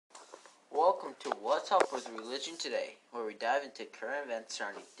Welcome to What's Up with Religion Today, where we dive into current events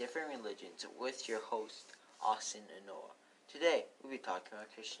surrounding different religions with your hosts, Austin and Noah. Today, we'll be talking about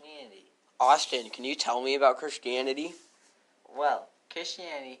Christianity. Austin, can you tell me about Christianity? Well,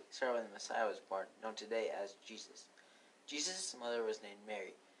 Christianity started when the Messiah was born, known today as Jesus. Jesus' mother was named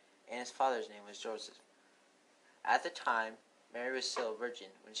Mary, and his father's name was Joseph. At the time, Mary was still a virgin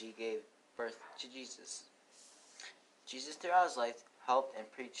when she gave birth to Jesus. Jesus, throughout his life, helped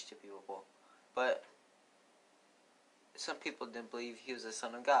and preached to people, but some people didn't believe he was the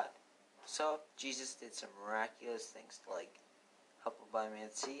Son of God. So Jesus did some miraculous things, like help a blind man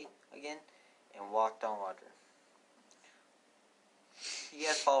see again and walked on water. He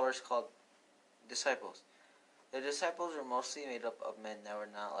had followers called disciples. The disciples were mostly made up of men that were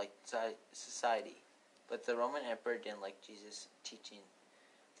not like society, but the Roman emperor didn't like Jesus' teaching,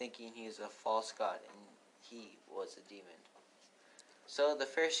 thinking he was a false god and he was a demon. So the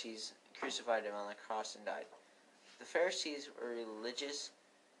Pharisees crucified him on the cross and died. The Pharisees were religious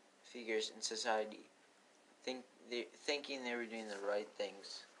figures in society, thinking they were doing the right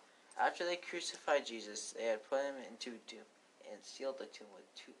things. After they crucified Jesus, they had put him into a tomb and sealed the tomb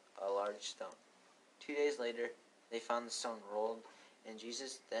with a large stone. 2 days later, they found the stone rolled, and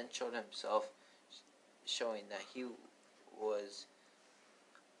Jesus then showed himself, showing that he was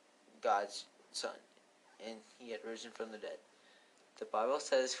God's Son, and he had risen from the dead. The Bible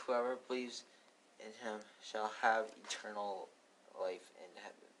says whoever believes in him shall have eternal life in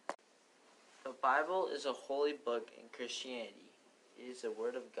heaven. The Bible is a holy book in Christianity. It is the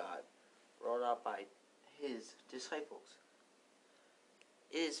Word of God, wrote out by his disciples.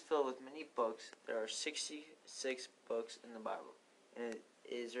 It is filled with many books. There are 66 books in the Bible, and it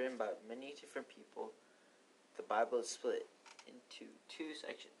is written by many different people. The Bible is split into two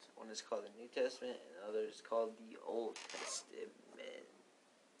sections. One is called the New Testament, and the other is called the Old Testament.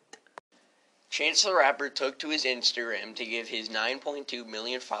 Chance the Rapper took to his Instagram to give his 9.2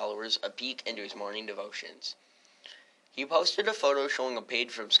 million followers a peek into his morning devotions. He posted a photo showing a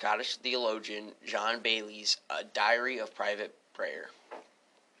page from Scottish theologian John Bailey's A Diary of Private Prayer.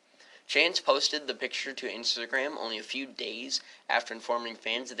 Chance posted the picture to Instagram only a few days after informing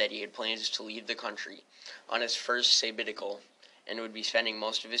fans that he had plans to leave the country on his first sabbatical and would be spending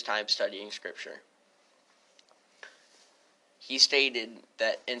most of his time studying scripture. He stated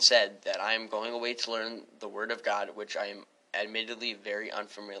said that I am going away to learn the Word of God, which I am admittedly very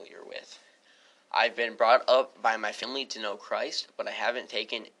unfamiliar with. I've been brought up by my family to know Christ, but I haven't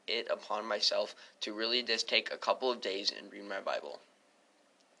taken it upon myself to really just take a couple of days and read my Bible.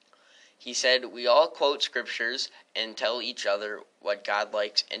 He said, we all quote scriptures and tell each other what God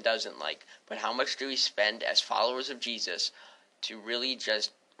likes and doesn't like, but how much do we spend as followers of Jesus to really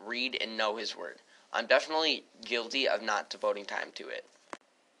just read and know his word? I'm definitely guilty of not devoting time to it.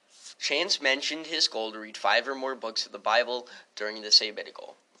 Chance mentioned his goal to read 5 or more books of the Bible during the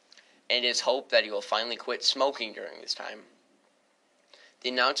sabbatical, and his hope that he will finally quit smoking during this time. The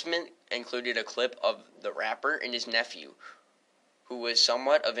announcement included a clip of the rapper and his nephew, who was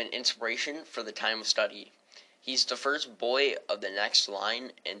somewhat of an inspiration for the time of study. He's the first boy of the next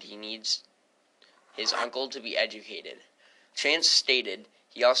line, and he needs his uncle to be educated. Chance stated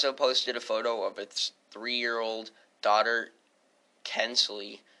he also posted a photo of his 3-year-old daughter,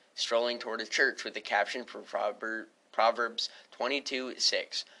 Kensley, strolling toward a church with the caption from Proverbs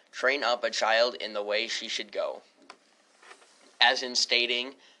 22:6, train up a child in the way she should go. As in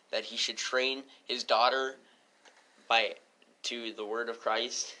stating that he should train his daughter to the word of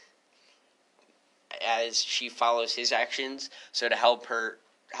Christ as she follows his actions. So to help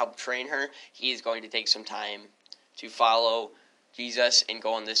train her, he is going to take some time to follow Jesus and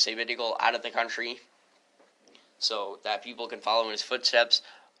go on this sabbatical out of the country so that people can follow in his footsteps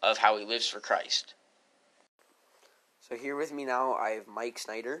of how he lives for Christ. So here with me now, I have Mike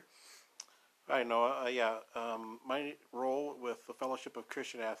Snyder. Hi, Noah. My role with the Fellowship of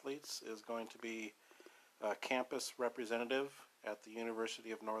Christian Athletes is going to be a campus representative at the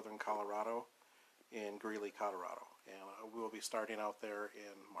University of Northern Colorado in Greeley, Colorado. And we will be starting out there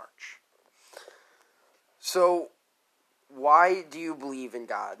in March. So, why do you believe in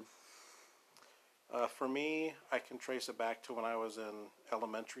God? For me, I can trace it back to when I was in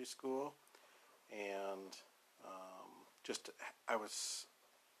elementary school, and I was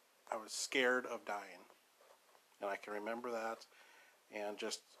scared of dying, and I can remember that, and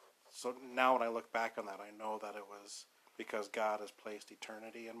so now when I look back on that, I know that it was because God has placed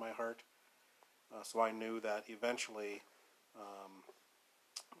eternity in my heart. So I knew that eventually,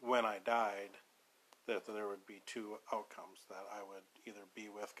 when I died, that there would be two outcomes, that I would either be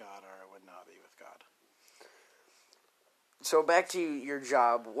with God or I would not be with God. So back to your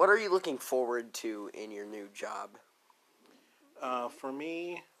job. What are you looking forward to in your new job? For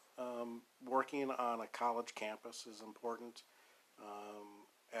me, working on a college campus is important.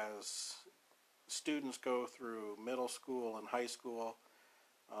 As students go through middle school and high school,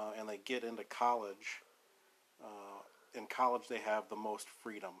 and they get into college, in college they have the most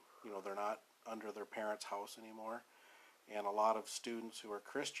freedom. They're not under their parents' house anymore. And a lot of students who are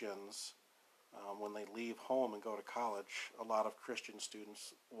Christians, when they leave home and go to college, a lot of Christian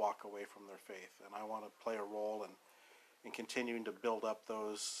students walk away from their faith. And I want to play a role in continuing to build up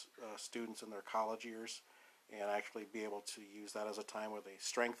those students in their college years and actually be able to use that as a time where they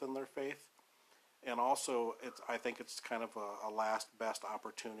strengthen their faith. And also, I think it's kind of a last best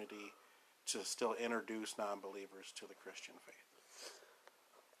opportunity to still introduce non-believers to the Christian faith.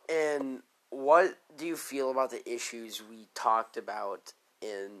 And what do you feel about the issues we talked about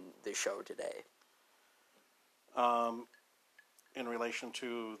in the show today? In relation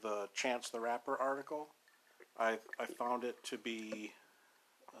to the Chance the Rapper article, I found it to be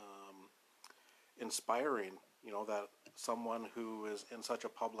inspiring, that someone who is in such a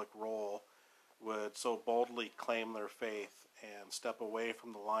public role would so boldly claim their faith and step away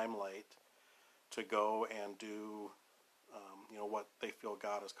from the limelight to go and do, what they feel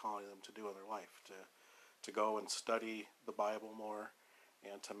God is calling them to do in their life, to go and study the Bible more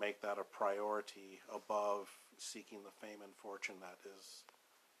and to make that a priority above seeking the fame and fortune that is,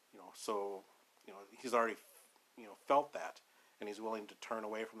 he's already, felt that, and he's willing to turn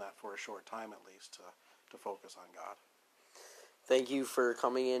away from that for a short time at least to focus on God. Thank you for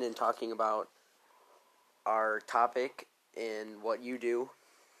coming in and talking about our topic and what you do.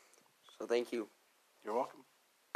 So thank you. You're welcome.